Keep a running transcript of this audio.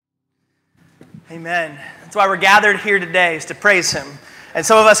Amen. That's why we're gathered here today, is to praise him. And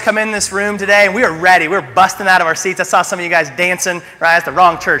some of us come in this room today and we are ready. We're busting out of our seats. I saw some of you guys dancing. Right, that's the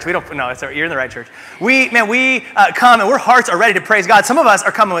wrong church. You're in the right church. We come and our hearts are ready to praise God. Some of us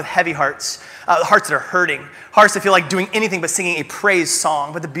are coming with heavy hearts, hearts that are hurting, hearts that feel like doing anything but singing a praise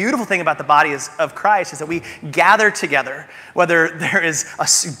song. But the beautiful thing about the body of Christ is that we gather together, whether there is a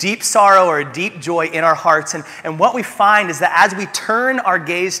deep sorrow or a deep joy in our hearts. And what we find is that as we turn our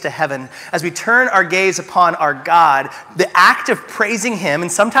gaze to heaven, as we turn our gaze upon our God, the act of praising him,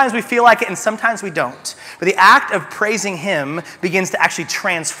 and sometimes we feel like it and sometimes we don't, but the act of praising him begins to actually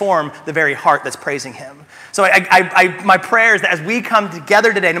transform the very heart that's praising him. So my prayer is that as we come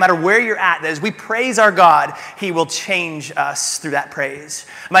together today, no matter where you're at, that as we praise our God, he will change us through that praise.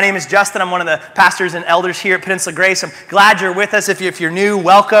 My name is Justin. I'm one of the pastors and elders here at Peninsula Grace. I'm glad you're with us. If you're new,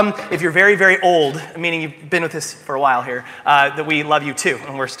 welcome. If you're very, very old, meaning you've been with us for a while here, that we love you too,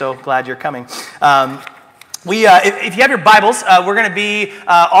 and we're still glad you're coming. If you have your Bibles, we're going to be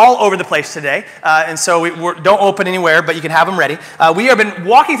all over the place today, and so don't open anywhere, but you can have them ready. We have been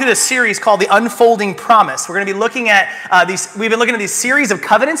walking through this series called The Unfolding Promise. We're going to be looking at we've been looking at these series of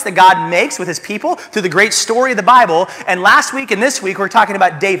covenants that God makes with his people through the great story of the Bible, and last week and this week we're talking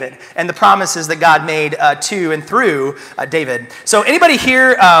about David and the promises that God made to and through David. So anybody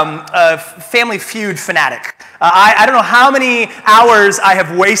here a Family Feud fanatic? I don't know how many hours I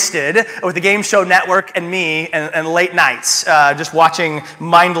have wasted with the Game Show Network and me and late nights just watching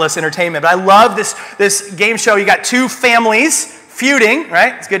mindless entertainment. But I love this game show. You got two families feuding,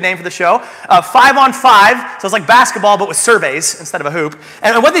 right? It's a good name for the show. 5-on-5, so it's like basketball but with surveys instead of a hoop.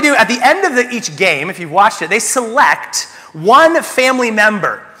 And what they do at the end of each game, if you've watched it, they select one family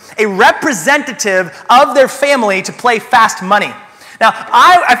member, a representative of their family, to play fast money. Now,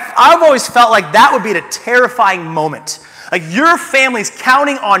 I've always felt like that would be a terrifying moment. Like your family's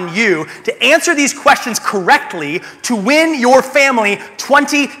counting on you to answer these questions correctly to win your family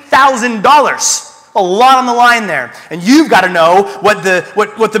 $20,000. A lot on the line there. And you've got to know what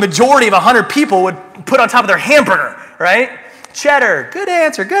the majority of 100 people would put on top of their hamburger, right? Cheddar, good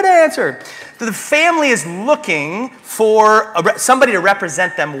answer, good answer. So the family is looking for somebody to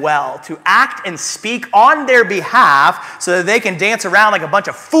represent them well, to act and speak on their behalf so that they can dance around like a bunch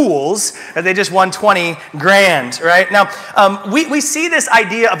of fools that they just won 20 grand, right? Now, we see this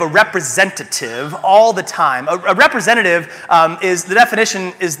idea of a representative all the time. A representative the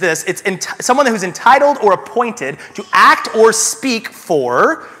definition is this: it's someone who's entitled or appointed to act or speak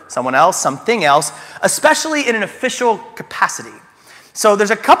for someone else, something else, especially in an official capacity. So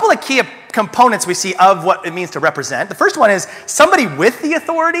there's a couple of key components we see of what it means to represent. The first one is somebody with the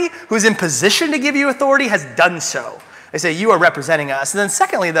authority who's in position to give you authority has done so. They say, you are representing us. And then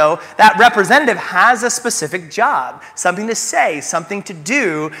secondly, though, that representative has a specific job, something to say, something to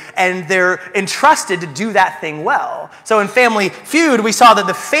do, and they're entrusted to do that thing well. So in Family Feud, we saw that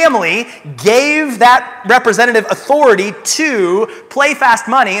the family gave that representative authority to play fast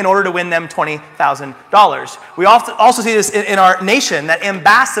money in order to win them $20,000. We also see this in our nation, that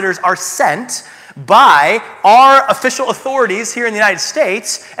ambassadors are sent by our official authorities here in the United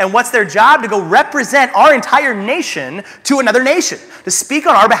States, and what's their job? To go represent our entire nation to another nation, to speak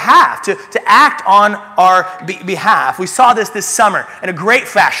on our behalf, to act on our behalf. We saw this summer in a great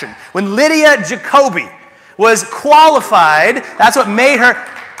fashion when Lydia Jacoby was qualified. That's what made her,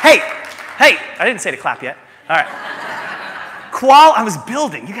 hey, I didn't say to clap yet. All right. I was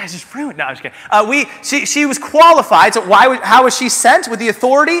building. You guys just ruined. No, I'm just kidding. She was qualified. So how was she sent with the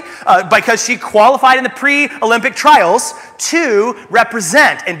authority? Because she qualified in the pre-Olympic trials to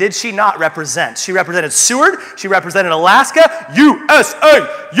represent. And did she not represent? She represented Seward. She represented Alaska. USA.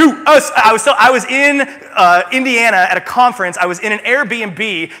 I was in Indiana at a conference. I was in an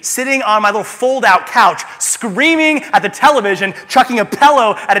Airbnb sitting on my little fold-out couch, screaming at the television, chucking a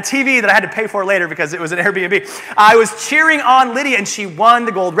pillow at a TV that I had to pay for later because it was an Airbnb. I was cheering on Lydia, and she won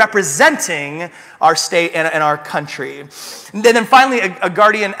the gold, representing our state and our country. And then finally, a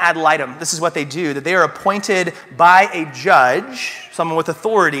guardian ad litem. This is what they do, that they are appointed by a judge, someone with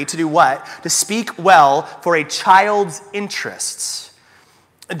authority, to do what? To speak well for a child's interests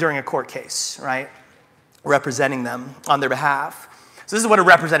during a court case, right? Representing them on their behalf. So this is what a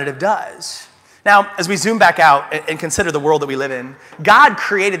representative does. Now, as we zoom back out and consider the world that we live in, God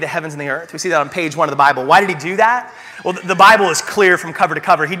created the heavens and the earth. We see that on page 1 of the Bible. Why did he do that? Well, the Bible is clear from cover to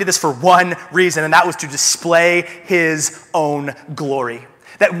cover. He did this for one reason, and that was to display his own glory.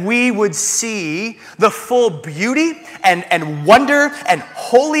 that we would see the full beauty and wonder and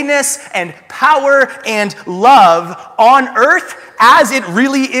holiness and power and love on earth as it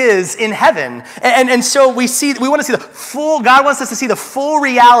really is in heaven. And so we want to see the full, God wants us to see the full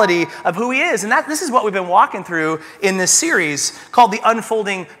reality of who he is. And this is what we've been walking through in this series called The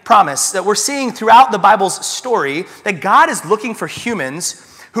Unfolding Promise, that we're seeing throughout the Bible's story that God is looking for humans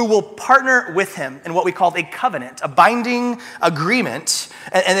who will partner with him in what we call a covenant, a binding agreement,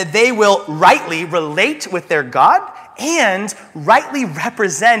 and that they will rightly relate with their God and rightly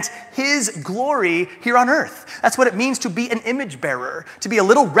represent his glory here on earth. That's what it means to be an image bearer, to be a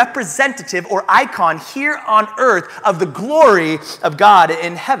little representative or icon here on earth of the glory of God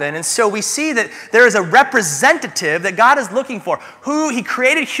in heaven. And so we see that there is a representative that God is looking for, who he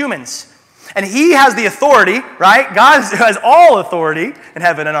created humans. And he has the authority, right? God who has all authority in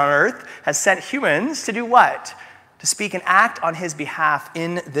heaven and on earth has sent humans to do what? To speak and act on his behalf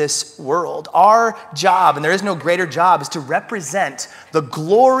in this world. Our job, and there is no greater job, is to represent the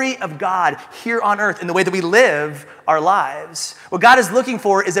glory of God here on earth in the way that we live our lives. What God is looking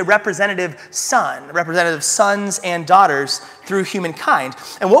for is a representative son, representative sons and daughters through humankind.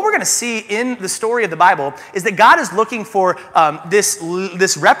 And what we're going to see in the story of the Bible is that God is looking for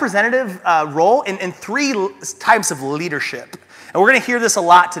this representative role in three types of leadership. And we're going to hear this a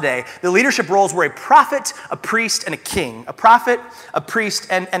lot today. The leadership roles were a prophet, a priest, and a king. A prophet, a priest,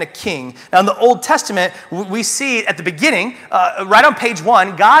 and a king. Now in the Old Testament, we see at the beginning, right on page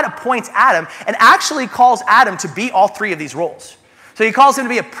 1, God appoints Adam and actually calls Adam to be all three of these roles. So he calls him to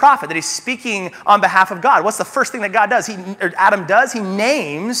be a prophet, that he's speaking on behalf of God. What's the first thing that Adam does? He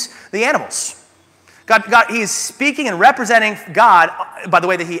names the animals. God, he is speaking and representing God by the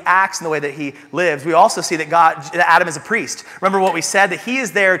way that he acts and the way that he lives. We also see that Adam is a priest. Remember what we said, that he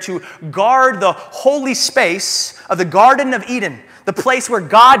is there to guard the holy space of the Garden of Eden, the place where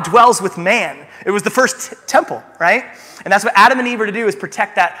God dwells with man. It was the first temple, right? And that's what Adam and Eve are to do, is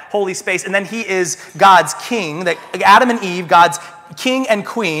protect that holy space. And then he is God's king, that Adam and Eve, God's king and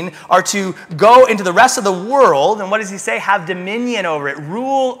queen, are to go into the rest of the world, and what does he say? Have dominion over it,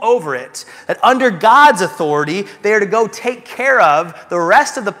 rule over it. That under God's authority, they are to go take care of the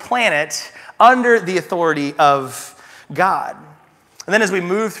rest of the planet under the authority of God. And then as we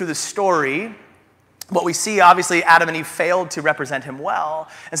move through the story, what we see, obviously, Adam and Eve failed to represent him well.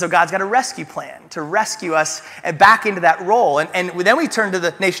 And so God's got a rescue plan to rescue us and back into that role. And then we turn to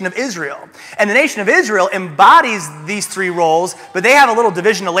the nation of Israel. And the nation of Israel embodies these three roles, but they have a little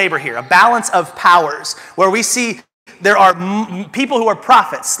division of labor here, a balance of powers, where we see there are people who are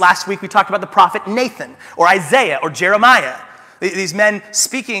prophets. Last week we talked about the prophet Nathan or Isaiah or Jeremiah. These men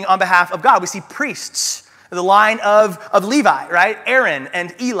speaking on behalf of God. We see priests, the line of Levi, right? Aaron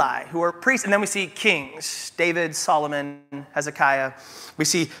and Eli, who are priests. And then we see kings, David, Solomon, Hezekiah. We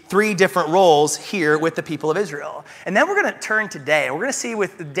see three different roles here with the people of Israel. And then we're going to turn today. We're going to see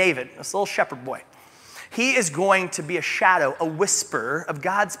with David, this little shepherd boy. He is going to be a shadow, a whisper of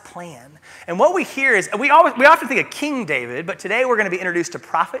God's plan. And what we hear is, we often think of King David, but today we're going to be introduced to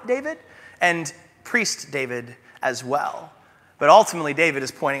Prophet David and Priest David as well. But ultimately, David is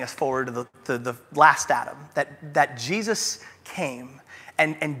pointing us forward to the last Adam, that Jesus came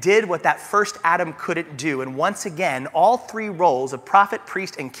and did what that first Adam couldn't do. And once again, all three roles of prophet,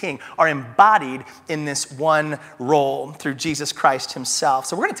 priest, and king are embodied in this one role through Jesus Christ himself.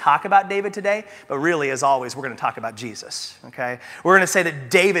 So we're going to talk about David today, but really, as always, we're going to talk about Jesus, okay? We're going to say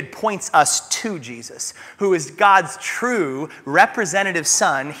that David points us to Jesus, who is God's true representative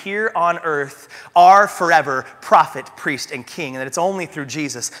son here on earth, our forever prophet, priest, and king, and that it's only through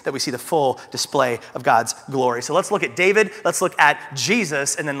Jesus that we see the full display of God's glory. So let's look at David, let's look at Jesus,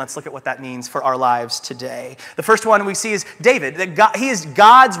 and then let's look at what that means for our lives today. The first one we see is David. He is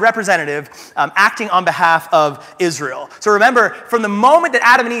God's representative acting on behalf of Israel. So remember, from the moment that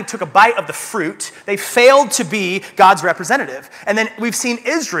Adam and Eve took a bite of the fruit, they failed to be God's representative. And then we've seen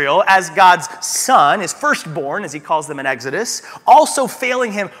Israel as God's son, his firstborn, as he calls them in Exodus, also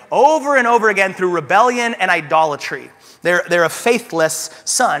failing him over and over again through rebellion and idolatry. They're a faithless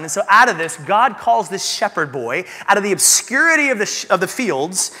son. And so out of this, God calls this shepherd boy out of the obscurity of the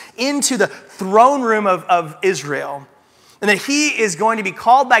fields into the throne room of Israel. And that he is going to be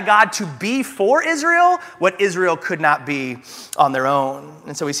called by God to be for Israel what Israel could not be on their own.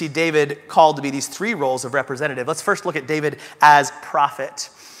 And so we see David called to be these three roles of representative. Let's first look at David as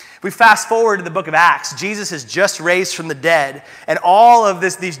prophet. We fast forward to the book of Acts. Jesus is just raised from the dead, and all of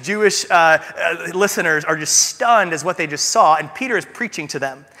these Jewish listeners are just stunned as what they just saw, and Peter is preaching to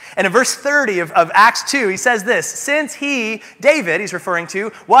them. And in verse 30 of Acts 2, he says this, since he, David, he's referring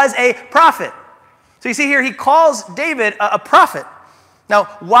to, was a prophet. So you see here, he calls David a prophet. Now,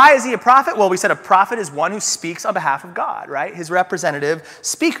 why is he a prophet? Well, we said a prophet is one who speaks on behalf of God, right? His representative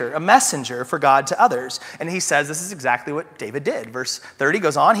speaker, a messenger for God to others. And he says this is exactly what David did. Verse 30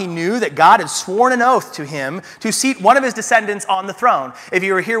 goes on, he knew that God had sworn an oath to him to seat one of his descendants on the throne. If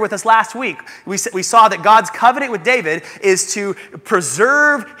you were here with us last week, we saw that God's covenant with David is to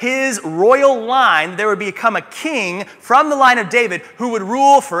preserve his royal line. There would become a king from the line of David who would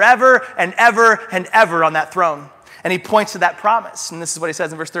rule forever and ever and ever on that throne. And he points to that promise. And this is what he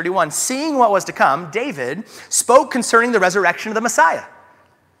says in verse 31. Seeing what was to come, David spoke concerning the resurrection of the Messiah.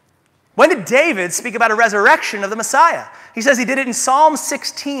 When did David speak about a resurrection of the Messiah? He says he did it in Psalm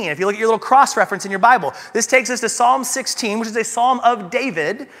 16. If you look at your little cross-reference in your Bible, this takes us to Psalm 16, which is a psalm of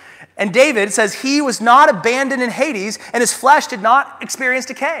David. And David says he was not abandoned in Hades, and his flesh did not experience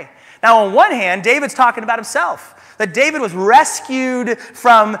decay. Now, on one hand, David's talking about himself, that David was rescued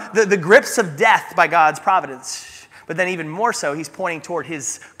from the grips of death by God's providence. But then even more so, he's pointing toward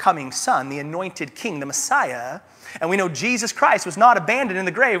his coming son, the anointed king, the Messiah. And we know Jesus Christ was not abandoned in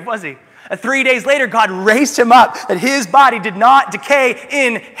the grave, was he? 3 days later, God raised him up, that his body did not decay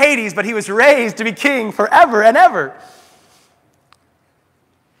in Hades, but he was raised to be king forever and ever.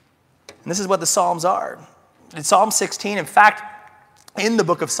 And this is what the Psalms are. In Psalm 16, in fact, in the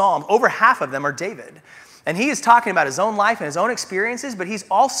book of Psalms, over half of them are David. And he is talking about his own life and his own experiences, but he's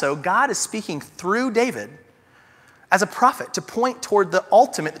also, God is speaking through David as a prophet to point toward the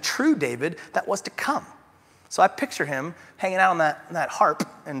ultimate, the true David that was to come. So I picture him hanging out on that harp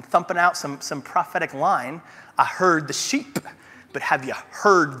and thumping out some prophetic line. I heard the sheep, but have you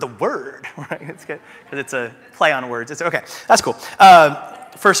heard the word? Right? It's good because it's a play on words. It's okay. That's cool.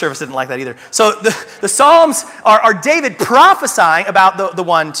 First service didn't like that either. So the Psalms are David prophesying about the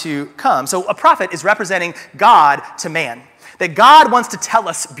one to come. So a prophet is representing God to man. That God wants to tell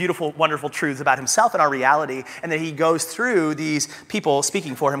us beautiful, wonderful truths about himself and our reality, and that he goes through these people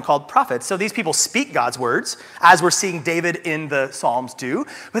speaking for him called prophets. So these people speak God's words, as we're seeing David in the Psalms do,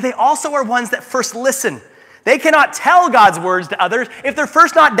 but they also are ones that first listen. They cannot tell God's words to others if they're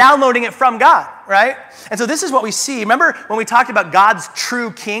first not downloading it from God, right? And so this is what we see. Remember when we talked about God's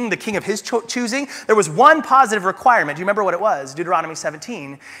true king, the king of his choosing? There was one positive requirement. Do you remember what it was? Deuteronomy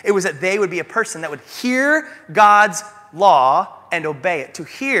 17. It was that they would be a person that would hear God's law and obey it. To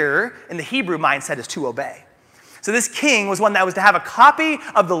hear, in the Hebrew mindset, is to obey. So this king was one that was to have a copy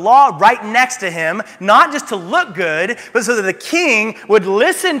of the law right next to him, not just to look good, but so that the king would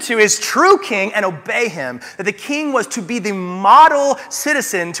listen to his true king and obey him. That the king was to be the model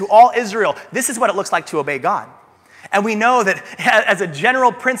citizen to all Israel. This is what it looks like to obey God. And we know that as a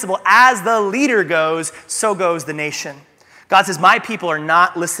general principle, as the leader goes, so goes the nation. God says, my people are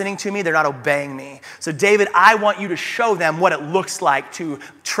not listening to me, they're not obeying me. So David, I want you to show them what it looks like to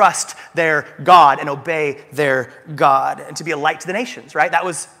trust their God and obey their God and to be a light to the nations, right? That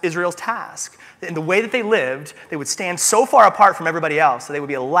was Israel's task. In the way that they lived, they would stand so far apart from everybody else, so they would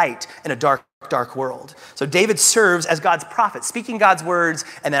be a light in a dark, dark world. So David serves as God's prophet, speaking God's words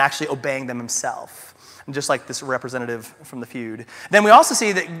and then actually obeying them himself. And just like this representative from the feud. Then we also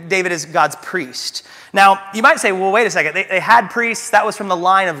see that David is God's priest. Now, you might say, well, wait a second. They had priests. That was from the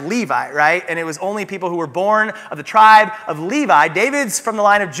line of Levi, right? And it was only people who were born of the tribe of Levi. David's from the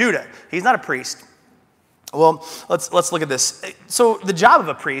line of Judah. He's not a priest. Well, let's look at this. So the job of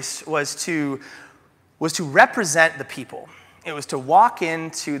a priest was to represent the people. It was to walk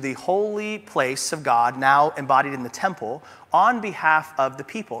into the holy place of God, now embodied in the temple, on behalf of the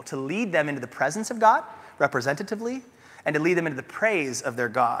people, to lead them into the presence of God, representatively, and to lead them into the praise of their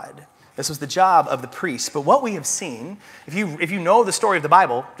God. This was the job of the priest. But what we have seen, if you know the story of the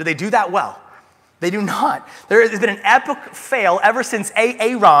Bible, do they do that well? They do not. There has been an epic fail ever since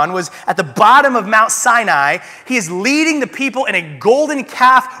Aaron was at the bottom of Mount Sinai. He is leading the people in a golden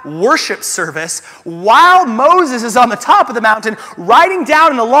calf worship service while Moses is on the top of the mountain writing down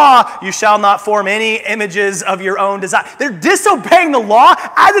in the law, you shall not form any images of your own design. They're disobeying the law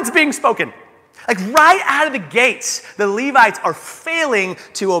as it's being spoken. Like right out of the gates, the Levites are failing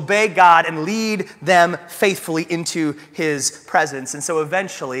to obey God and lead them faithfully into his presence. And so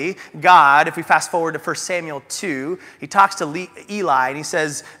eventually, God, if we fast forward to 1 Samuel 2, he talks to Eli and he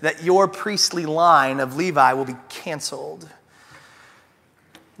says that your priestly line of Levi will be canceled.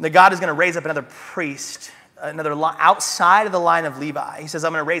 That God is going to raise up another priest, another outside of the line of Levi. He says,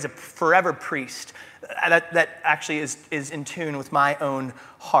 I'm going to raise a forever priest that actually is in tune with my own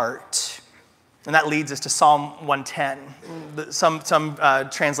heart. And that leads us to Psalm 110. Some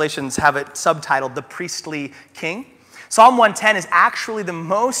translations have it subtitled, The Priestly King. Psalm 110 is actually the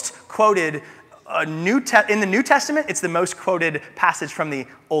most quoted in the New Testament. It's the most quoted passage from the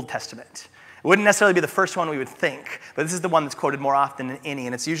Old Testament. It wouldn't necessarily be the first one we would think, but this is the one that's quoted more often than any,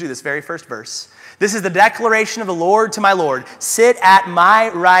 and it's usually this very first verse. This is the declaration of the Lord to my Lord. Sit at my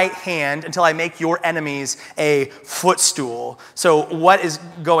right hand until I make your enemies a footstool. So what is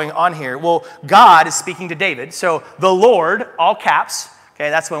going on here? Well, God is speaking to David. So the Lord, all caps,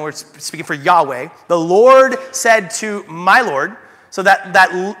 okay, that's when we're speaking for Yahweh. The Lord said to my Lord, so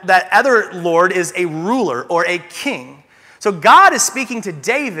that other Lord is a ruler or a king. So God is speaking to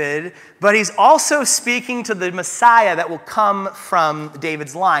David, but he's also speaking to the Messiah that will come from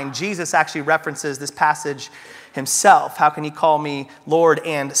David's line. Jesus actually references this passage himself. How can he call me Lord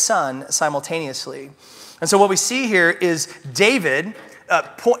and Son simultaneously? And so what we see here is David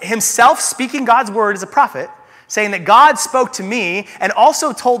himself speaking God's word as a prophet, saying that God spoke to me and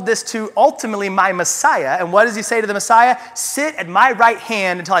also told this to ultimately my Messiah. And what does he say to the Messiah? Sit at my right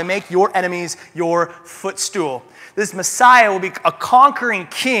hand until I make your enemies your footstool. This Messiah will be a conquering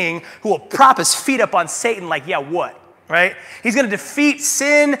king who will prop his feet up on Satan like, yeah, what? Right? He's going to defeat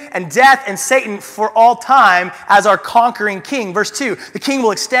sin and death and Satan for all time as our conquering king. Verse 2, the king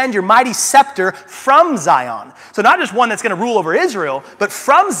will extend your mighty scepter from Zion. So not just one that's going to rule over Israel, but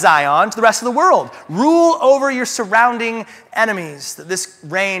from Zion to the rest of the world. Rule over your surrounding enemies. This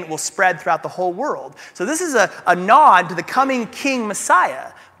reign will spread throughout the whole world. So this is a nod to the coming king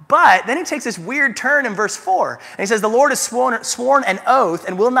Messiah. But then he takes this weird turn in verse 4. And he says, the Lord has sworn an oath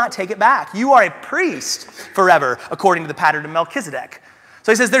and will not take it back. You are a priest forever, according to the pattern of Melchizedek.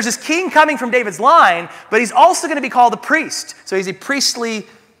 So he says there's this king coming from David's line, but he's also going to be called a priest. So he's a priestly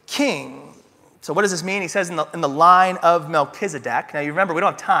king. So what does this mean? He says in the line of Melchizedek. Now you remember, we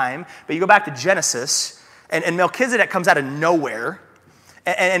don't have time, but you go back to Genesis, and Melchizedek comes out of nowhere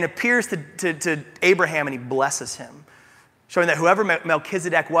and appears to Abraham, and he blesses him, showing that whoever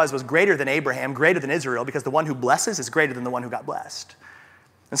Melchizedek was greater than Abraham, greater than Israel, because the one who blesses is greater than the one who got blessed.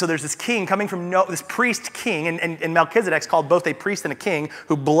 And so there's this king coming from this priest king, and Melchizedek's called both a priest and a king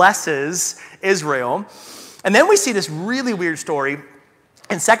who blesses Israel. And then we see this really weird story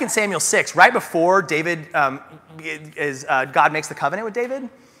in 2 Samuel 6, right before David, God makes the covenant with David.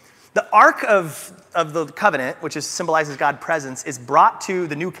 The Ark of the Covenant, which symbolizes God's presence, is brought to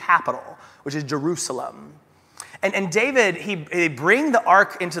the new capital, which is Jerusalem. And David, they bring the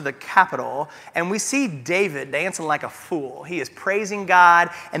ark into the capital, and we see David dancing like a fool. He is praising God,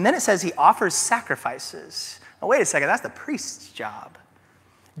 and then it says he offers sacrifices. Now, wait a second, that's the priest's job.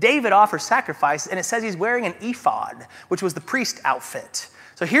 David offers sacrifices, and it says he's wearing an ephod, which was the priest outfit.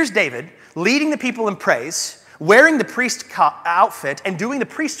 So here's David leading the people in praise, wearing the priest outfit, and doing the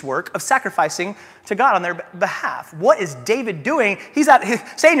priest's work of sacrificing to God on their behalf. What is David doing? He's out,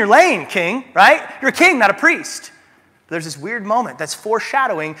 stay in your lane, king, right? You're a king, not a priest. But there's this weird moment that's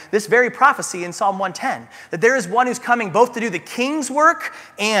foreshadowing this very prophecy in Psalm 110, that there is one who's coming both to do the king's work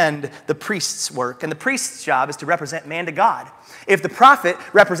and the priest's work. And the priest's job is to represent man to God. If the prophet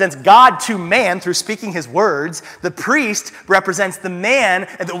represents God to man through speaking his words, the priest represents the man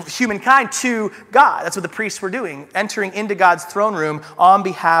and the humankind to God. That's what the priests were doing, entering into God's throne room on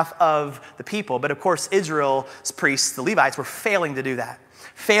behalf of the people. But of course, Israel's priests, the Levites, were failing to do that,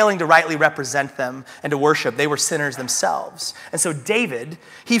 failing to rightly represent them and to worship. They were sinners themselves. And so David,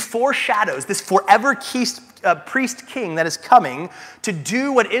 he foreshadows this forever priest king that is coming to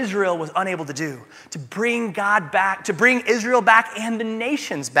do what Israel was unable to do, to bring God back, to bring Israel back and the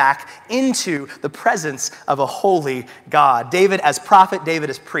nations back into the presence of a holy God. David as prophet, David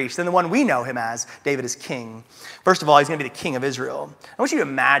as priest, and the one we know him as, David as king. First of all, he's going to be the king of Israel. I want you to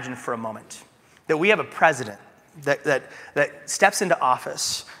imagine for a moment that we have a president that steps into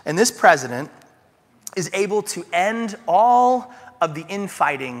office, and this president is able to end all of the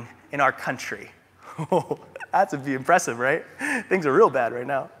infighting in our country. That would be impressive, right? Things are real bad right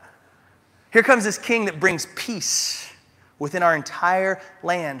now. Here comes this king that brings peace within our entire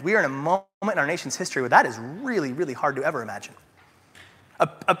land. We are in a moment in our nation's history where that is really, really hard to ever imagine.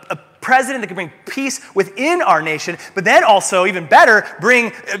 A president that can bring peace within our nation, but then also, even better,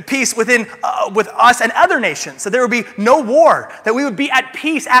 bring peace with us and other nations. So there would be no war, that we would be at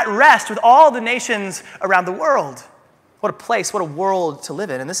peace, at rest with all the nations around the world. What a place, what a world to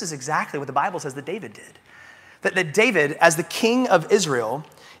live in. And this is exactly what the Bible says that David did. That David, as the king of Israel,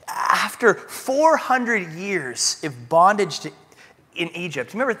 after 400 years of bondage in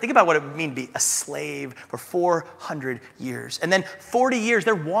Egypt, remember, think about what it would mean to be a slave for 400 years. And then 40 years,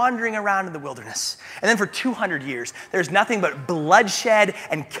 they're wandering around in the wilderness. And then for 200 years, there's nothing but bloodshed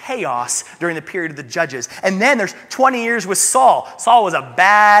and chaos during the period of the judges. And then there's 20 years with Saul. Saul was a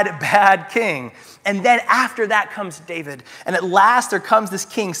bad, bad king. And then after that comes David. And at last there comes this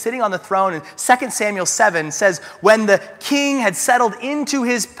king sitting on the throne. And 2 Samuel 7 says, when the king had settled into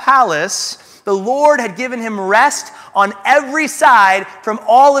his palace, The Lord had given him rest on every side from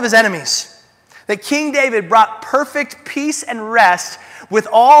all of his enemies. That King David brought perfect peace and rest with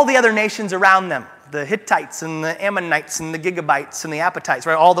all the other nations around them. The Hittites and the Ammonites and the Gigabites and the Appetites,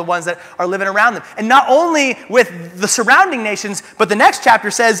 right? All the ones that are living around them. And not only with the surrounding nations, but the next chapter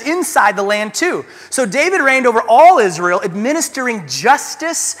says inside the land too. So David reigned over all Israel, administering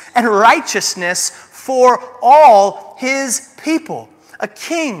justice and righteousness for all his people. A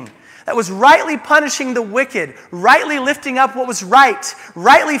king that was rightly punishing the wicked, rightly lifting up what was right,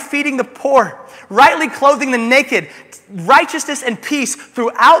 rightly feeding the poor, rightly clothing the naked, righteousness and peace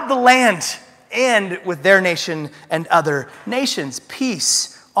throughout the land and with their nation and other nations.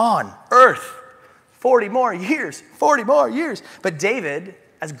 Peace on earth. 40 more years. But David,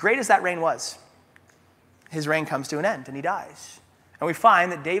 as great as that reign was, his reign comes to an end and he dies. And we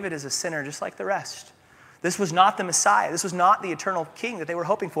find that David is a sinner just like the rest. This was not the Messiah. This was not the eternal king that they were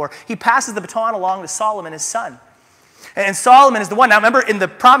hoping for. He passes the baton along to Solomon, his son. And Solomon is the one. Now remember, in the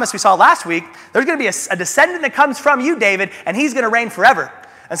promise we saw last week, there's going to be a descendant that comes from you, David, and he's going to reign forever.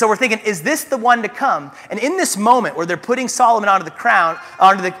 And so we're thinking, is this the one to come? And in this moment where they're putting Solomon onto the crown,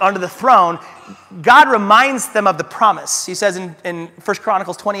 onto the throne, God reminds them of the promise. He says in 1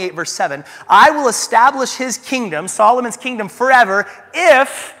 Chronicles 28, verse 7, I will establish his kingdom, Solomon's kingdom, forever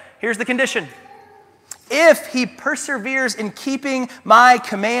if, here's the condition, if he perseveres in keeping my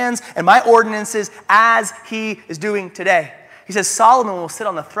commands and my ordinances as he is doing today. He says Solomon will sit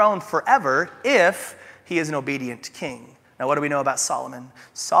on the throne forever if he is an obedient king. Now, what do we know about Solomon?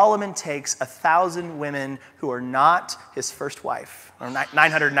 Solomon takes 1,000 women who are not his first wife, or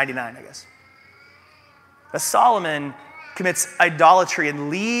 999, I guess. But Solomon commits idolatry and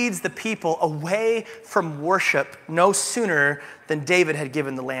leads the people away from worship no sooner than David had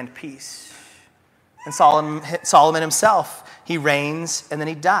given the land peace. And Solomon himself, he reigns and then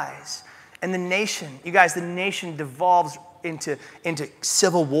he dies. And the nation, you guys, the nation devolves into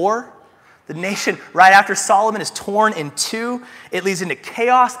civil war. The nation, right after Solomon, is torn in two. It leads into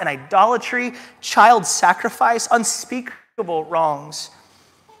chaos and idolatry, child sacrifice, unspeakable wrongs.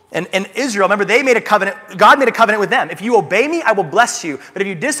 And Israel, remember, they made a covenant. God made a covenant with them. If you obey me, I will bless you. But if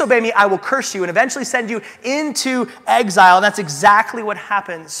you disobey me, I will curse you and eventually send you into exile. And that's exactly what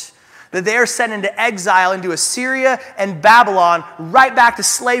happens. That they are sent into exile into Assyria and Babylon, right back to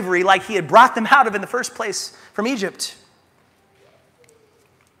slavery like he had brought them out of in the first place from Egypt.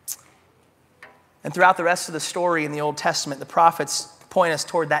 And throughout the rest of the story in the Old Testament, the prophets point us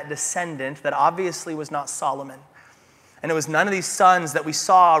toward that descendant that obviously was not Solomon. And it was none of these sons that we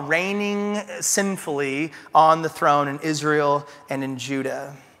saw reigning sinfully on the throne in Israel and in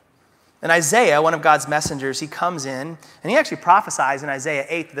Judah. And Isaiah, one of God's messengers, he comes in, and he actually prophesies in Isaiah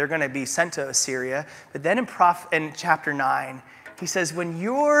 8 that they're going to be sent to Assyria. But then in chapter 9, he says, when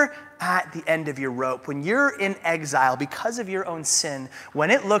you're at the end of your rope, when you're in exile because of your own sin, when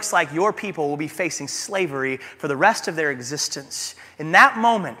it looks like your people will be facing slavery for the rest of their existence, in that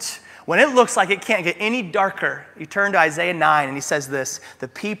moment, when it looks like it can't get any darker, you turn to Isaiah 9 and he says this, the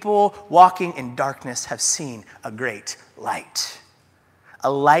people walking in darkness have seen a great light.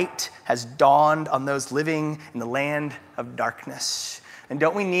 A light has dawned on those living in the land of darkness. And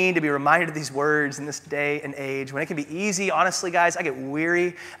don't we need to be reminded of these words in this day and age? When it can be easy, honestly, guys, I get weary,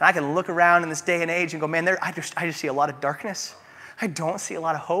 and I can look around in this day and age and go, man, I just see a lot of darkness. I don't see a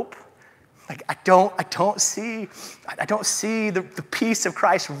lot of hope. Like I don't see the peace of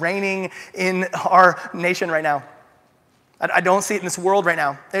Christ reigning in our nation right now. I don't see it in this world right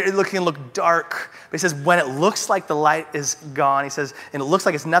now. It can look dark. But he says, when it looks like the light is gone, he says, and it looks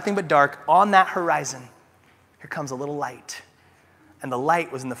like it's nothing but dark, on that horizon, here comes a little light. And the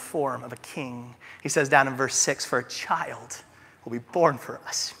light was in the form of a king. He says down in verse 6, for a child will be born for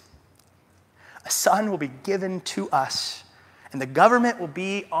us. A son will be given to us, and the government will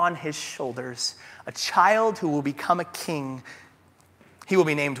be on his shoulders. A child who will become a king. He will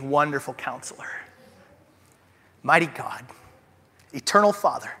be named Wonderful Counselor, Mighty God, Eternal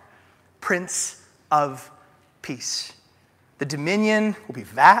Father, Prince of Peace. The dominion will be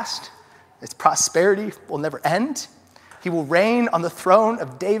vast. Its prosperity will never end. He will reign on the throne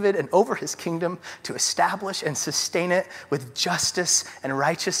of David and over his kingdom to establish and sustain it with justice and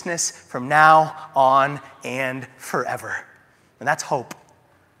righteousness from now on and forever. And that's hope.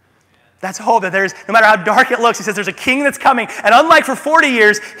 That's hope that there's, no matter how dark it looks, he says there's a king that's coming. And unlike for 40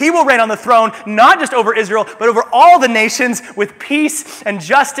 years, he will reign on the throne, not just over Israel, but over all the nations with peace and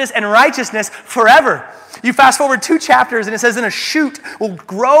justice and righteousness forever. You fast forward 2 chapters and it says, then a shoot will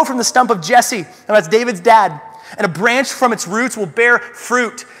grow from the stump of Jesse. And that's David's dad. And a branch from its roots will bear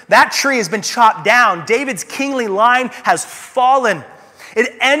fruit. That tree has been chopped down. David's kingly line has fallen.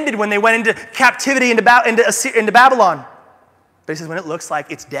 It ended when they went into captivity into Babylon. But he says when it looks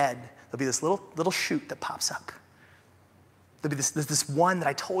like it's dead, there'll be this little shoot that pops up. There'll be this one that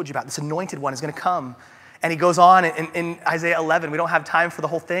I told you about, this anointed one is going to come. And he goes on in Isaiah 11. We don't have time for the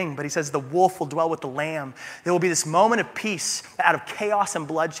whole thing, but he says the wolf will dwell with the lamb. There will be this moment of peace. Out of chaos and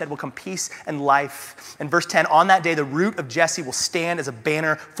bloodshed will come peace and life. And verse 10, on that day, the root of Jesse will stand as a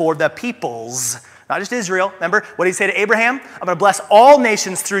banner for the peoples. Not just Israel. Remember, what did he say to Abraham? I'm going to bless all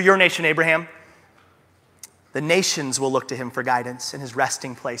nations through your nation, Abraham. The nations will look to him for guidance, and his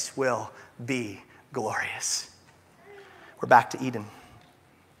resting place will be glorious. We're back to Eden.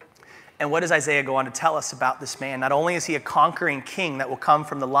 And what does Isaiah go on to tell us about this man? Not only is he a conquering king that will come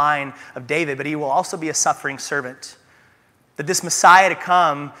from the line of David, but he will also be a suffering servant. That this Messiah to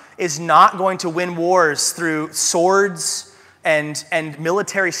come is not going to win wars through swords and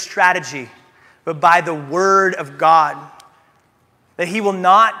military strategy, but by the word of God. That he will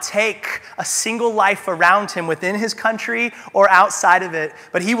not take a single life around him within his country or outside of it,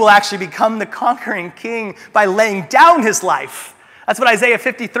 but he will actually become the conquering king by laying down his life. That's what Isaiah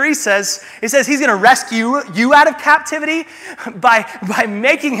 53 says. He says he's going to rescue you out of captivity by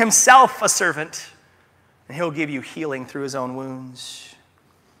making himself a servant. And he'll give you healing through his own wounds.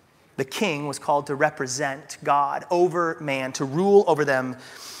 The king was called to represent God over man, to rule over them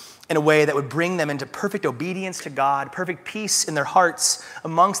in a way that would bring them into perfect obedience to God, perfect peace in their hearts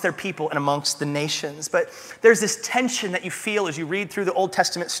amongst their people and amongst the nations. But there's this tension that you feel as you read through the Old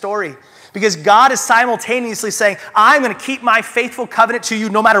Testament story, because God is simultaneously saying, I'm going to keep my faithful covenant to you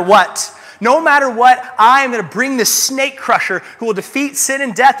no matter what. No matter what, I am going to bring this snake crusher who will defeat sin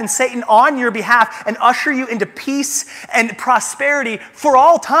and death and Satan on your behalf and usher you into peace and prosperity for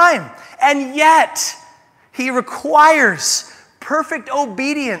all time. And yet, he requires perfect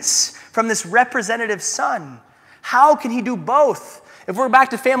obedience from this representative son. How can he do both? If we're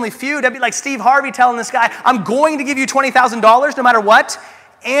back to Family Feud, that'd be like Steve Harvey telling this guy, I'm going to give you $20,000 no matter what,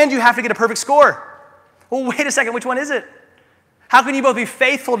 and you have to get a perfect score. Well, wait a second, which one is it? How can you both be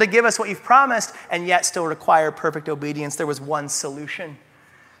faithful to give us what you've promised and yet still require perfect obedience? There was one solution,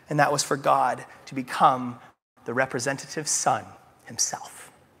 and that was for God to become the representative son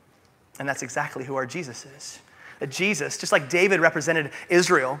himself. And that's exactly who our Jesus is. That Jesus, just like David represented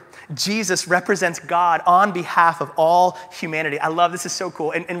Israel, Jesus represents God on behalf of all humanity. I love this, is so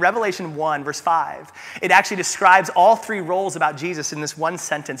cool. In Revelation 1, verse 5, it actually describes all three roles about Jesus in this one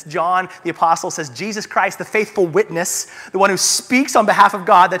sentence. John, the apostle, says, Jesus Christ, the faithful witness, the one who speaks on behalf of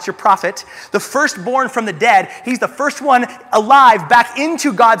God, that's your prophet, the firstborn from the dead. He's the first one alive back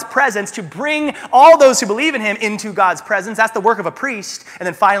into God's presence to bring all those who believe in him into God's presence. That's the work of a priest. And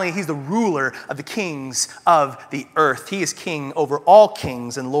then finally, he's the ruler of the kings of the earth. He is king over all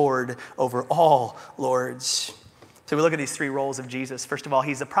kings and Lord over all lords. So we look at these three roles of Jesus. First of all,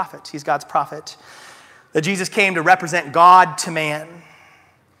 he's a prophet. He's God's prophet. That Jesus came to represent God to man.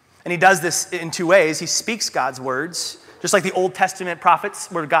 And he does this in two ways. He speaks God's words, just like the Old Testament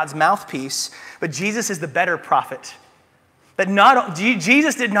prophets were God's mouthpiece. But Jesus is the better prophet. That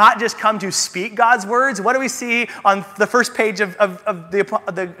Jesus did not just come to speak God's words. What do we see on the first page of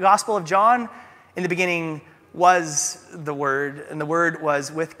the Gospel of John? In the beginning was the Word, and the Word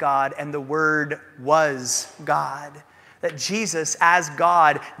was with God, and the Word was God. That Jesus, as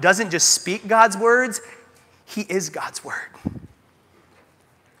God, doesn't just speak God's words, he is God's Word. And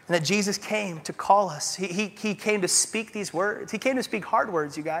that Jesus came to call us. He came to speak these words. He came to speak hard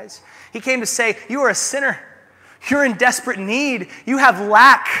words, you guys. He came to say, you are a sinner. You're in desperate need. You have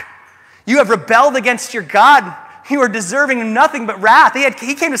lack. You have rebelled against your God. You are deserving of nothing but wrath.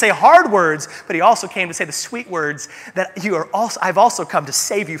 He came to say hard words, but he also came to say the sweet words that I've also come to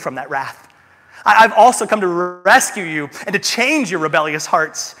save you from that wrath. I've also come to rescue you and to change your rebellious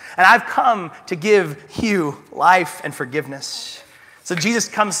hearts. And I've come to give you life and forgiveness. So Jesus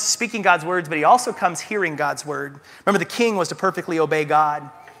comes speaking God's words, but he also comes hearing God's word. Remember, the king was to perfectly obey God.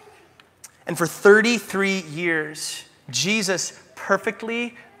 And for 33 years, Jesus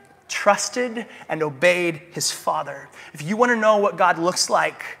perfectly trusted and obeyed his Father. If you want to know what God looks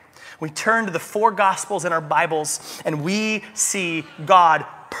like, we turn to the four Gospels in our Bibles and we see God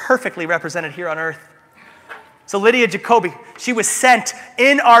perfectly represented here on earth. So Lydia Jacoby, she was sent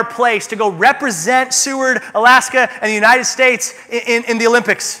in our place to go represent Seward, Alaska, and the United States in the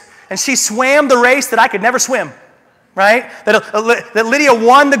Olympics. And she swam the race that I could never swim, right? That Lydia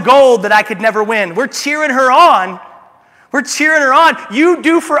won the gold that I could never win. We're cheering her on. We're cheering her on. You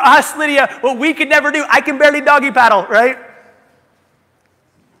do for us, Lydia, what we could never do. I can barely doggy paddle, right?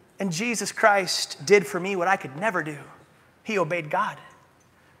 And Jesus Christ did for me what I could never do. He obeyed God.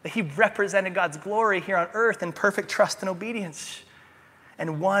 He represented God's glory here on earth in perfect trust and obedience.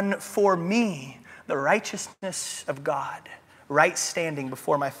 and won for me the righteousness of God, right standing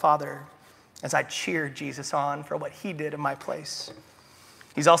before my Father, as I cheered Jesus on for what he did in my place.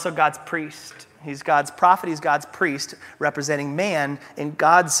 He's also God's priest. He's God's prophet. He's God's priest, representing man in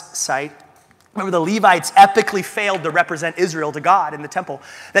God's sight. Remember, the Levites epically failed to represent Israel to God in the temple.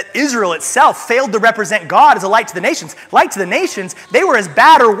 That Israel itself failed to represent God as a light to the nations. Light to the nations, they were as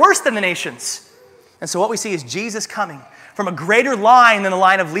bad or worse than the nations. And so what we see is Jesus coming from a greater line than the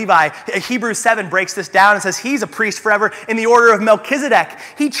line of Levi. Hebrews 7 breaks this down and says he's a priest forever in the order of Melchizedek.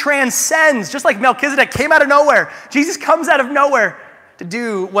 He transcends, just like Melchizedek came out of nowhere. Jesus comes out of nowhere to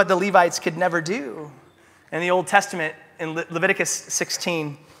do what the Levites could never do. In the Old Testament, in Leviticus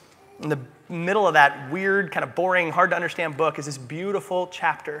 16, in the middle of that weird, kind of boring, hard to understand book is this beautiful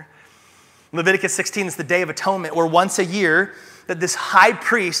chapter. Leviticus 16 is the Day of Atonement, where once a year that this high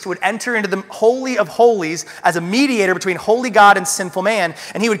priest would enter into the Holy of Holies as a mediator between holy God and sinful man.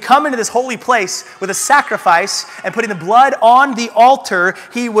 And he would come into this holy place with a sacrifice, and putting the blood on the altar,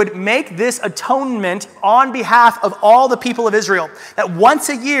 he would make this atonement on behalf of all the people of Israel. That once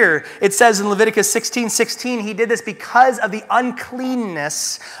a year, it says in Leviticus 16:16, he did this because of the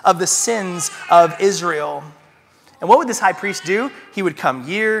uncleanness of the sins of Israel. And what would this high priest do? He would come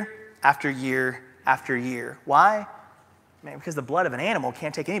year after year after year. Why? Man, because the blood of an animal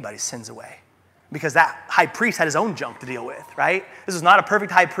can't take anybody's sins away. Because that high priest had his own junk to deal with, right? This was not a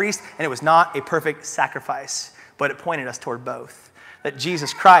perfect high priest, and it was not a perfect sacrifice. But it pointed us toward both. That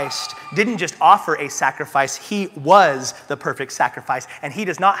Jesus Christ didn't just offer a sacrifice, he was the perfect sacrifice. And he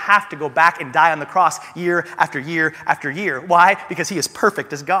does not have to go back and die on the cross year after year after year. Why? Because he is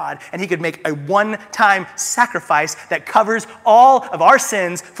perfect as God. And he could make a one-time sacrifice that covers all of our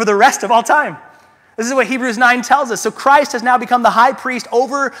sins for the rest of all time. This is what Hebrews 9 tells us. So Christ has now become the high priest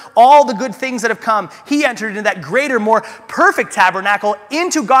over all the good things that have come. He entered into that greater, more perfect tabernacle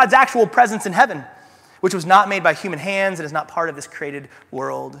into God's actual presence in heaven, which was not made by human hands and is not part of this created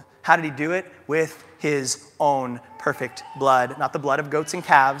world. How did he do it? With his own perfect blood, not the blood of goats and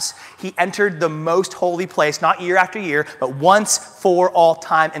calves. He entered the most holy place, not year after year, but once for all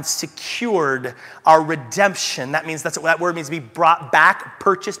time, and secured our redemption. That means, that's what that word means, to be brought back,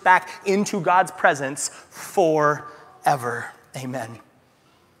 purchased back into God's presence forever. Amen.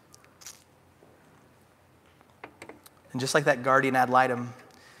 And just like that guardian ad litem,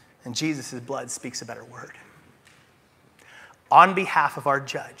 and Jesus' blood speaks a better word. On behalf of our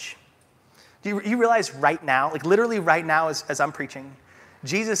judge. Do you realize right now, like literally right now as I'm preaching,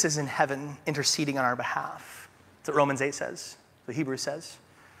 Jesus is in heaven interceding on our behalf. That's what Romans 8 says, what Hebrews says.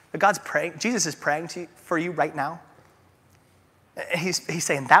 That God's praying, Jesus is praying for you right now. He's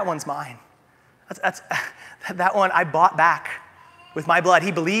saying, that one's mine. That one I bought back with my blood.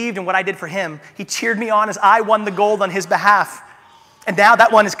 He believed in what I did for him. He cheered me on as I won the gold on his behalf. And now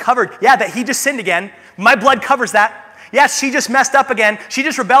that one is covered. Yeah, that he just sinned again. My blood covers that. Yes, she just messed up again. She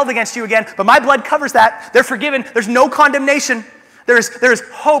just rebelled against you again. But my blood covers that. They're forgiven. There's no condemnation. There's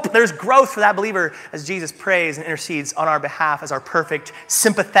hope. There's growth for that believer as Jesus prays and intercedes on our behalf as our perfect,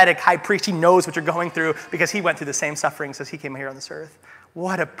 sympathetic high priest. He knows what you're going through because he went through the same sufferings as he came here on this earth.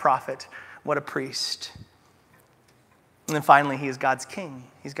 What a prophet. What a priest. And then finally, he is God's king.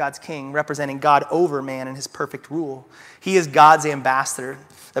 He's God's king, representing God over man in his perfect rule. He is God's ambassador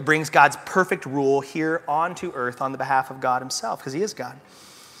that brings God's perfect rule here onto earth on the behalf of God himself, because he is God.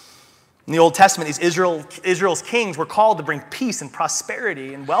 In the Old Testament, these Israel's kings were called to bring peace and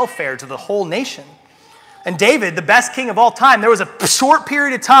prosperity and welfare to the whole nation. And David, the best king of all time, there was a short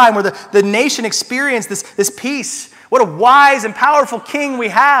period of time where the nation experienced this peace. What a wise and powerful king we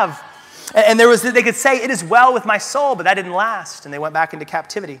have. And they could say, it is well with my soul, but that didn't last. And they went back into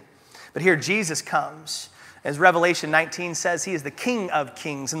captivity. But here Jesus comes. As Revelation 19 says, he is the King of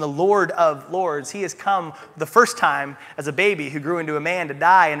kings and the Lord of lords. He has come the first time as a baby who grew into a man to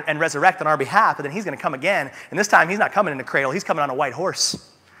die and resurrect on our behalf. But then he's going to come again. And this time he's not coming in a cradle. He's coming on a white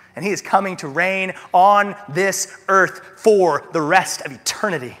horse. And he is coming to reign on this earth for the rest of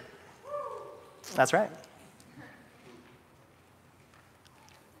eternity. That's right.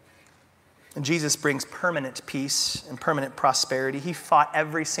 And Jesus brings permanent peace and permanent prosperity. He fought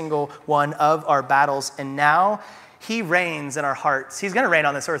every single one of our battles, and now he reigns in our hearts. He's going to reign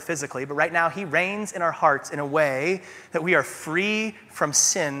on this earth physically, but right now he reigns in our hearts in a way that we are free from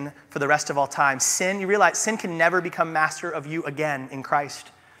sin for the rest of all time. Sin, you realize, sin can never become master of you again in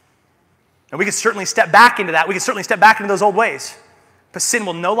Christ. And we can certainly step back into that. We can certainly step back into those old ways, but sin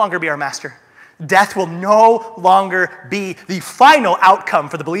will no longer be our master. Death will no longer be the final outcome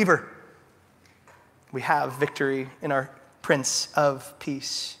for the believer. We have victory in our Prince of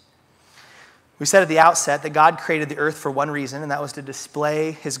Peace. We said at the outset that God created the earth for one reason, and that was to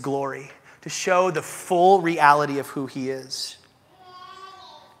display his glory, to show the full reality of who he is.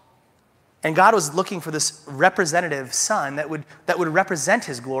 And God was looking for this representative son that would represent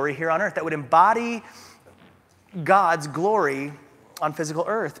his glory here on earth, that would embody God's glory on physical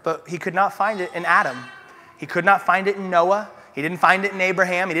earth. But he could not find it in Adam. He could not find it in Noah. He didn't find it in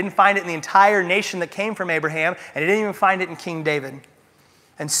Abraham. He didn't find it in the entire nation that came from Abraham. And he didn't even find it in King David.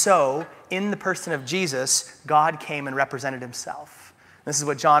 And so, in the person of Jesus, God came and represented himself. This is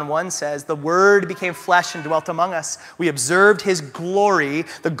what John 1 says, the Word became flesh and dwelt among us. We observed his glory,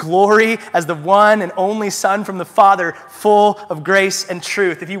 the glory as the one and only Son from the Father, full of grace and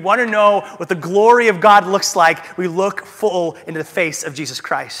truth. If you want to know what the glory of God looks like, we look full into the face of Jesus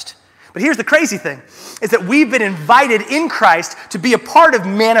Christ. But here's the crazy thing, is that we've been invited in Christ to be a part of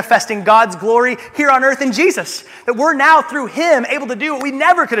manifesting God's glory here on earth in Jesus. That we're now, through him, able to do what we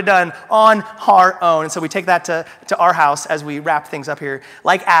never could have done on our own. And so we take that to our house as we wrap things up here.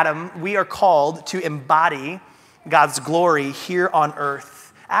 Like Adam, we are called to embody God's glory here on earth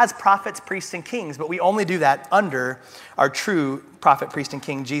as prophets, priests, and kings. But we only do that under our true prophet, priest, and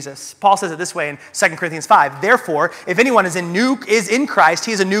king, Jesus. Paul says it this way in 2 Corinthians 5. Therefore, if anyone is in Christ,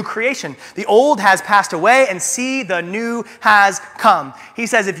 he is a new creation. The old has passed away, and see, the new has come. He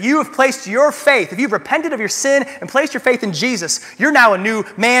says, if you have placed your faith, if you've repented of your sin and placed your faith in Jesus, you're now a new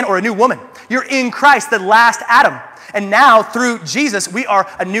man or a new woman. You're in Christ, the last Adam. And now, through Jesus, we are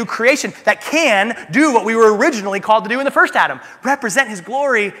a new creation that can do what we were originally called to do in the first Adam. Represent his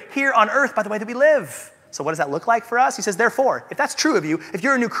glory here on earth by the way that we live. So what does that look like for us? He says, therefore, if that's true of you, if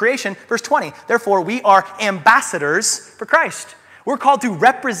you're a new creation, verse 20, therefore we are ambassadors for Christ. We're called to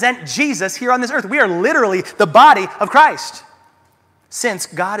represent Jesus here on this earth. We are literally the body of Christ. Since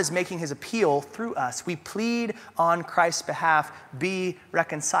God is making his appeal through us, we plead on Christ's behalf, be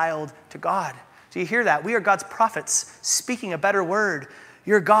reconciled to God. Do you hear that? We are God's prophets speaking a better word.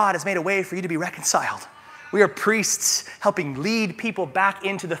 Your God has made a way for you to be reconciled. We are priests helping lead people back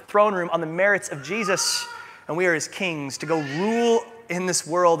into the throne room on the merits of Jesus. And we are his kings to go rule in this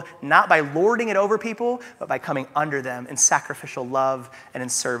world, not by lording it over people, but by coming under them in sacrificial love and in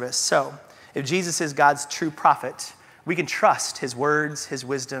service. So, if Jesus is God's true prophet, we can trust his words, his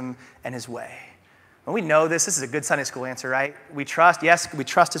wisdom, and his way. And we know this. This is a good Sunday school answer, right? We trust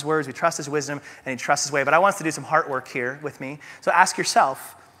his words, we trust his wisdom, and we trust his way. But I want us to do some heart work here with me. So ask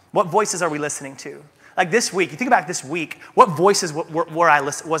yourself, what voices are we listening to? Like this week, you think about this week, what voices was I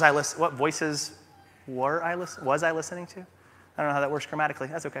listening to? I don't know how that works grammatically.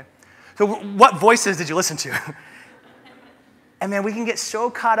 That's okay. So what voices did you listen to? And man, we can get so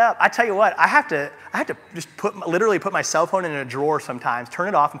caught up. I tell you what, I have to just literally put my cell phone in a drawer sometimes, turn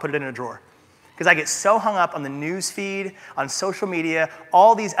it off and put it in a drawer. Because I get so hung up on the news feed, on social media,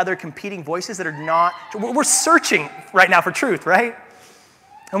 all these other competing voices that are not, we're searching right now for truth, right?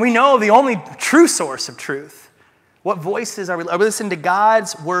 And we know the only true source of truth. What voices are we listening to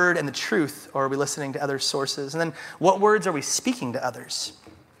God's word and the truth, or are we listening to other sources? And then what words are we speaking to others?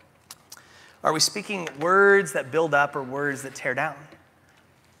 Are we speaking words that build up or words that tear down?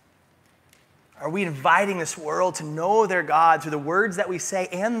 Are we inviting this world to know their God through the words that we say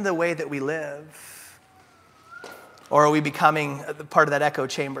and the way that we live? Or are we becoming part of that echo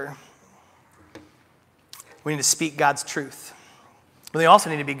chamber? We need to speak God's truth. But they also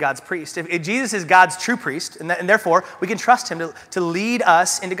need to be God's priest. If Jesus is God's true priest, and therefore we can trust him to lead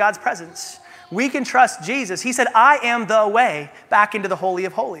us into God's presence. We can trust Jesus. He said, I am the way back into the Holy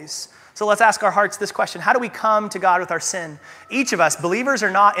of Holies. So let's ask our hearts this question. How do we come to God with our sin? Each of us, believers or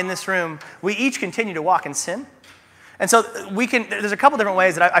not in this room, we each continue to walk in sin. And so there's a couple different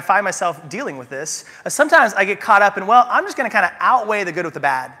ways that I find myself dealing with this. Sometimes I get caught up in, I'm just going to kind of outweigh the good with the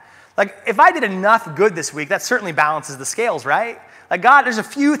bad. Like, if I did enough good this week, that certainly balances the scales, right? Like, God, there's a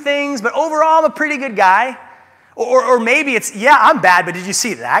few things, but overall I'm a pretty good guy. Or maybe it's, I'm bad, but did you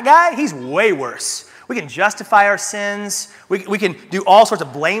see that guy? He's way worse. We can justify our sins. We can do all sorts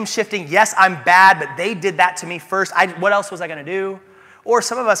of blame shifting. Yes, I'm bad, but they did that to me first. What else was I going to do? Or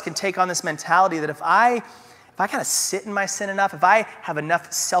some of us can take on this mentality that if I kind of sit in my sin enough, if I have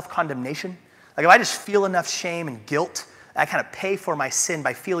enough self-condemnation, like if I just feel enough shame and guilt, I kind of pay for my sin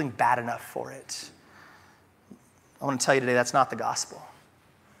by feeling bad enough for it. I want to tell you today that's not the gospel.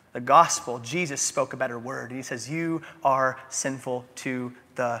 The gospel, Jesus spoke a better word. And he says, you are sinful to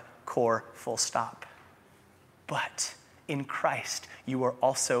the core, full stop. But in Christ, you are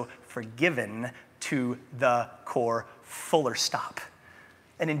also forgiven to the core, fuller stop.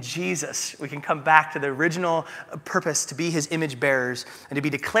 And in Jesus, we can come back to the original purpose to be his image bearers and to be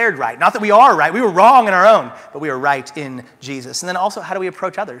declared right. Not that we are right. We were wrong in our own, but we are right in Jesus. And then also, how do we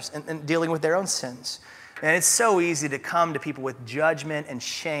approach others and dealing with their own sins? And it's so easy to come to people with judgment and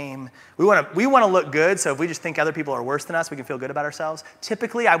shame. We want to look good, so if we just think other people are worse than us, we can feel good about ourselves.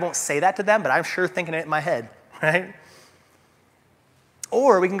 Typically, I won't say that to them, but I'm sure thinking it in my head, right?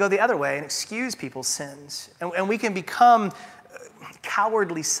 Or we can go the other way and excuse people's sins. And we can become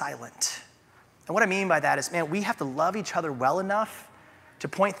cowardly silent. And what I mean by that is, man, we have to love each other well enough to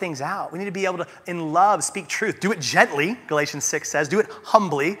point things out. We need to be able to, in love, speak truth. Do it gently, Galatians 6 says. Do it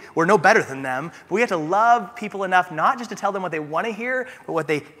humbly. We're no better than them. But we have to love people enough not just to tell them what they want to hear, but what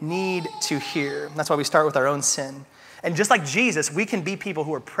they need to hear. And that's why we start with our own sin. And just like Jesus, we can be people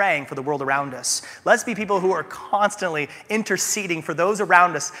who are praying for the world around us. Let's be people who are constantly interceding for those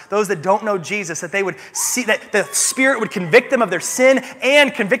around us, those that don't know Jesus, that they would see, that the Spirit would convict them of their sin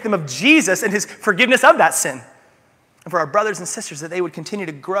and convict them of Jesus and his forgiveness of that sin. And for our brothers and sisters, that they would continue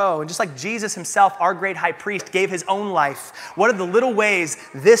to grow. And just like Jesus himself, our great high priest, gave his own life, what are the little ways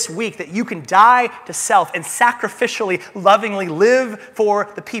this week that you can die to self and sacrificially, lovingly live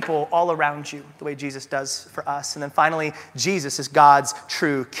for the people all around you, the way Jesus does for us? And then finally, Jesus is God's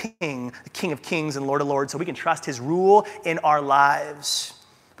true King, the King of kings and Lord of lords, so we can trust his rule in our lives.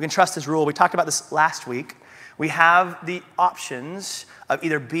 We can trust his rule. We talked about this last week. We have the options of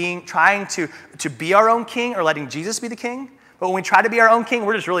either trying to be our own king or letting Jesus be the king. But when we try to be our own king,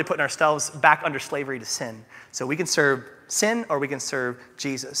 we're just really putting ourselves back under slavery to sin. So we can serve sin or we can serve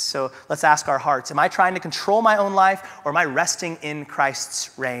Jesus. So let's ask our hearts, am I trying to control my own life or am I resting in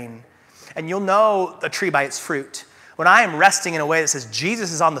Christ's reign? And you'll know a tree by its fruit. When I am resting in a way that says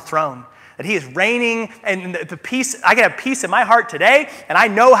Jesus is on the throne, that he is reigning, and the peace, I can have peace in my heart today, and I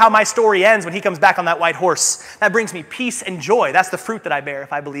know how my story ends when he comes back on that white horse. That brings me peace and joy. That's the fruit that I bear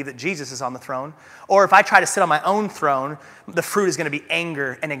if I believe that Jesus is on the throne. Or if I try to sit on my own throne, the fruit is going to be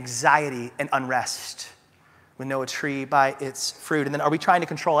anger and anxiety and unrest. We know a tree by its fruit. And then are we trying to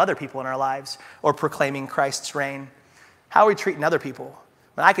control other people in our lives or proclaiming Christ's reign? How are we treating other people?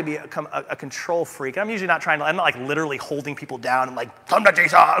 I could become a control freak. I'm usually not I'm not like literally holding people down and like, come to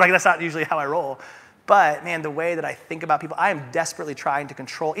Jesus. Like that's not usually how I roll. But man, the way that I think about people, I am desperately trying to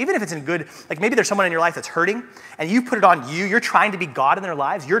control, even if it's in good, like maybe there's someone in your life that's hurting and you put it on you. You're trying to be God in their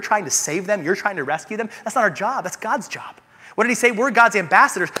lives. You're trying to save them. You're trying to rescue them. That's not our job. That's God's job. What did he say? We're God's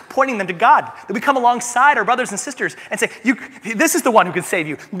ambassadors, pointing them to God. That we come alongside our brothers and sisters and say, this is the one who can save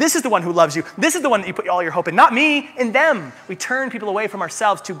you. This is the one who loves you. This is the one that you put all your hope in. Not me, in them. We turn people away from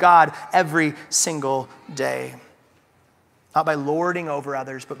ourselves to God every single day. Not by lording over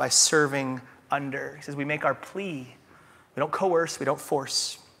others, but by serving under. He says we make our plea. We don't coerce, we don't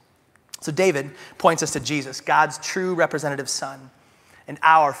force. So David points us to Jesus, God's true representative son, and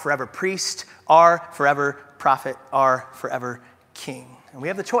our forever priest, our forever prophet, our forever king. And we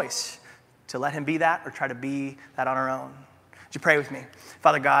have the choice to let him be that or try to be that on our own. Would you pray with me?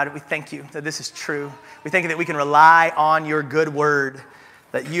 Father God, we thank you that this is true. We thank you that we can rely on your good word,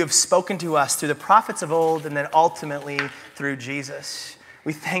 that you have spoken to us through the prophets of old and then ultimately through Jesus.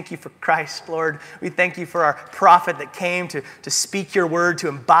 We thank you for Christ, Lord. We thank you for our prophet that came to speak your word, to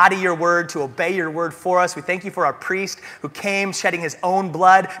embody your word, to obey your word for us. We thank you for our priest who came shedding his own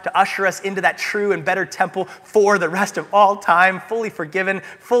blood to usher us into that true and better temple for the rest of all time, fully forgiven,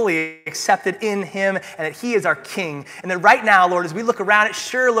 fully accepted in him, and that he is our king. And that right now, Lord, as we look around, it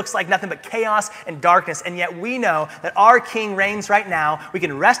sure looks like nothing but chaos and darkness, and yet we know that our king reigns right now. We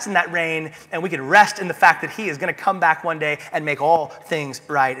can rest in that reign, and we can rest in the fact that he is going to come back one day and make all things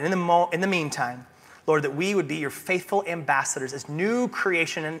right. And in the meantime, Lord, that we would be your faithful ambassadors as new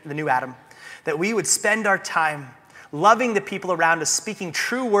creation in the new Adam, that we would spend our time loving the people around us, speaking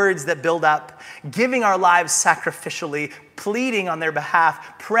true words that build up, giving our lives sacrificially, pleading on their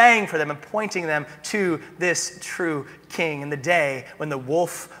behalf, praying for them, and pointing them to this true King in the day when the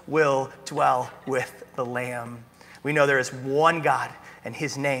wolf will dwell with the lamb. We know there is one God, and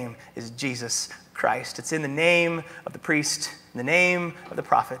his name is Jesus Christ. It's in the name of the priest, in the name of the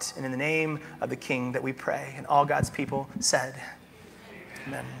prophet, and in the name of the King that we pray. And all God's people said,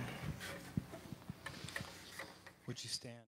 Amen. Would you